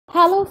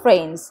Hello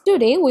friends,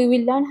 today we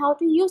will learn how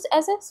to use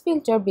Ajax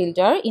Filter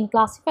Builder in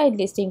Classified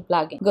Listing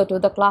plugin. Go to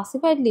the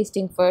Classified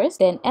Listing first,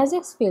 then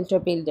Ajax Filter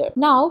Builder.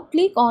 Now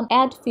click on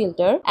Add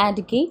Filter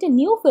and get a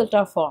new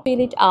filter form. Fill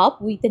it up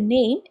with the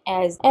name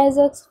as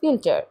Ajax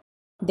Filter.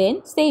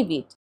 Then save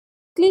it.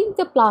 Click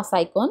the plus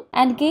icon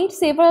and get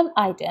several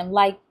items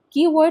like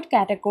keyword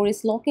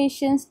categories,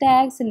 locations,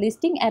 tags,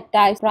 listing app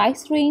types,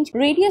 price range,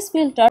 radius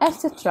filter,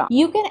 etc.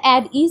 You can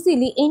add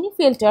easily any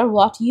filter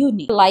what you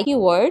need like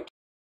keyword.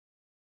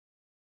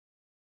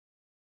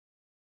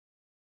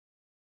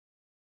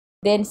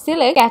 Then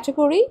select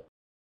category.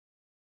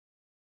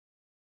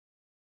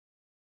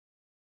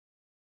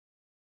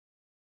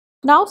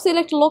 Now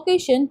select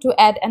location to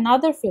add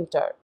another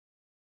filter.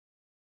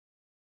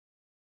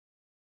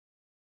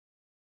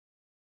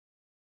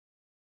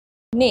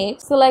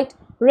 Next, select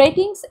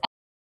ratings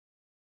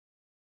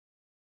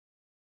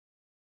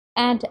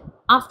and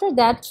after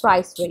that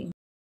price range.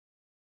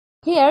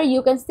 Here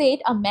you can set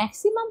a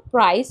maximum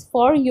price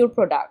for your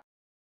product.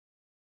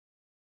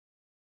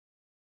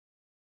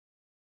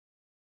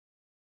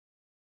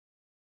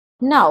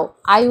 Now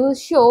I will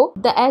show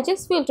the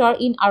Ajax filter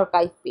in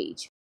archive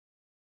page.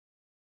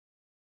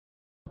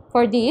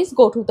 For this,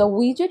 go to the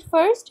widget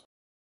first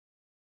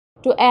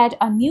to add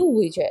a new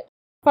widget.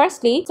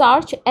 Firstly,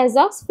 search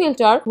Ajax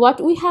filter what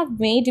we have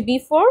made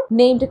before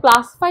named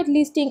classified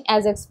listing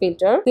Ajax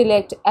filter.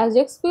 Select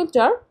Ajax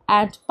filter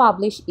and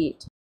publish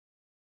it.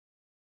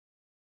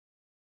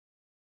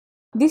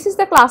 This is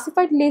the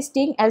classified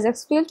listing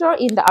Ajax filter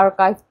in the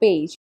archive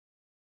page,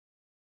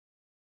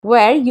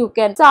 where you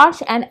can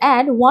search and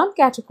add one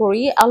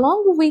category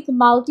along with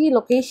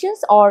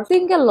multi-locations or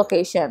single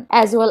location,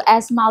 as well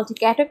as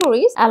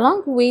multi-categories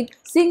along with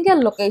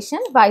single location,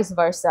 vice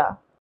versa.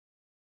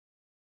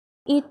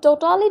 It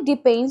totally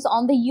depends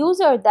on the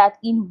user that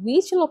in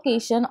which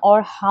location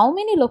or how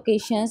many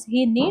locations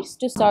he needs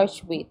to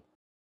search with.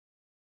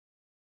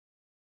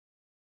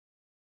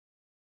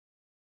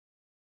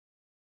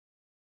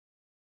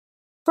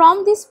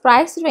 From this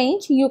price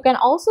range, you can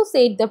also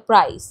set the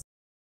price.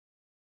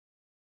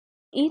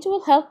 It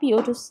will help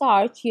you to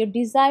search your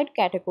desired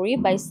category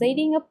by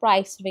setting a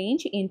price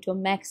range into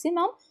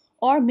maximum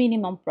or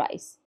minimum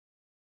price.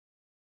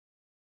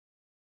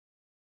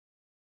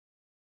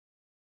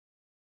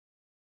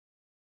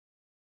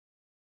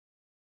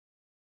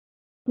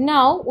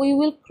 Now we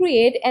will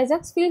create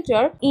Ajax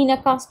filter in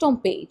a custom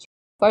page.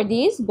 For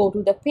this, go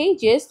to the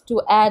pages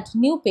to add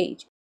new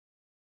page.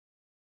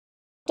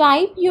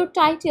 Type your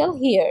title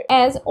here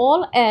as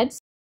all ads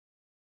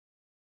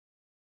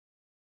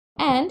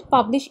and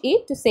publish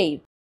it to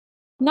save.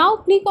 Now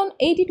click on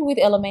Edit with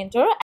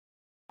Elementor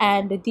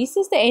and this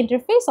is the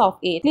interface of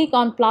it. Click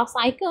on plus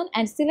icon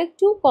and select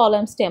two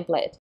columns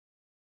template.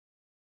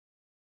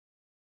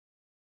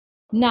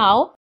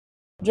 Now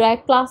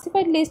drag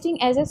classified listing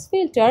Ajax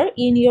filter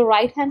in your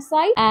right hand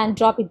side and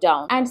drop it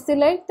down and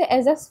select the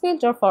Ajax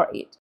filter for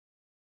it.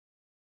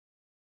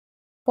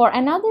 For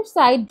another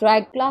side,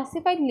 drag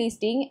classified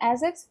listing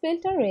Ajax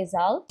filter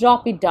result,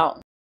 drop it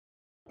down.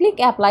 Click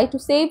apply to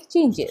save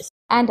changes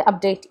and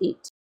update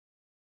it.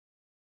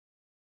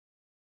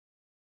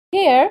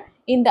 Here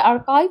in the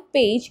archive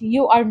page,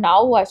 you are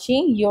now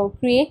watching your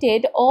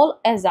created all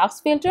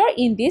Ajax filter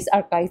in this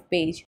archive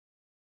page.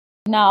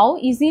 Now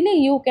easily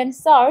you can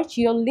search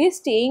your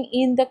listing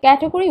in the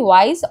category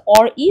wise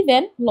or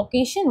even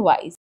location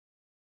wise.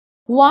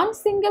 One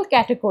single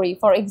category,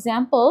 for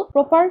example,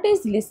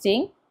 properties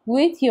listing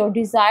with your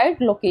desired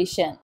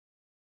location.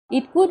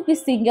 It could be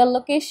single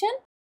location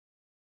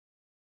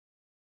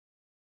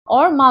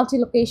or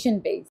multi-location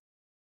based.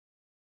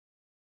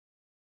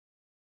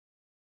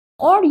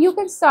 Or you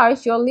can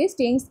search your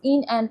listings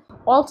in an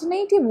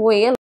alternative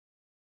way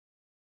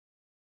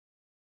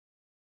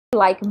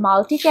like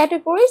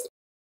multi-categories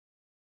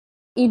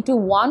into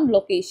one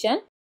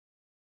location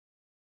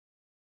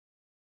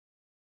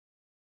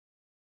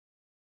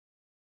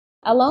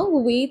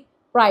along with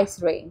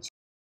price range.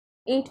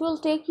 It will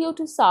take you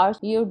to search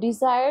your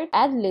desired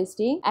ad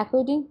listing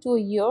according to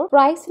your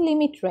price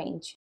limit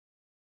range.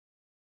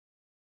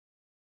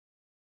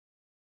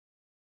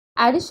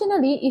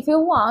 Additionally, if you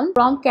want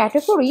from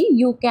category,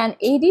 you can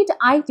edit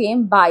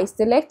item by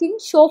selecting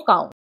show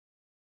count.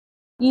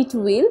 It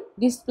will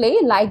display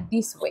like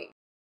this way.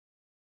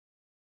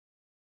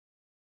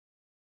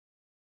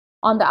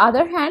 On the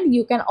other hand,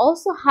 you can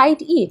also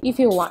hide it if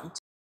you want.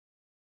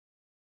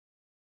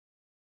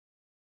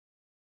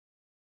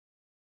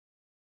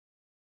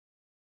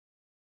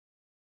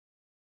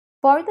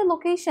 For the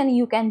location,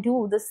 you can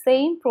do the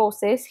same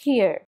process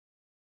here.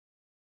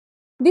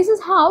 This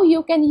is how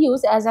you can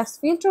use Ajax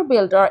Filter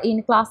Builder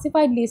in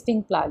Classified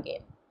Listing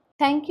plugin.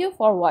 Thank you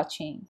for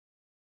watching.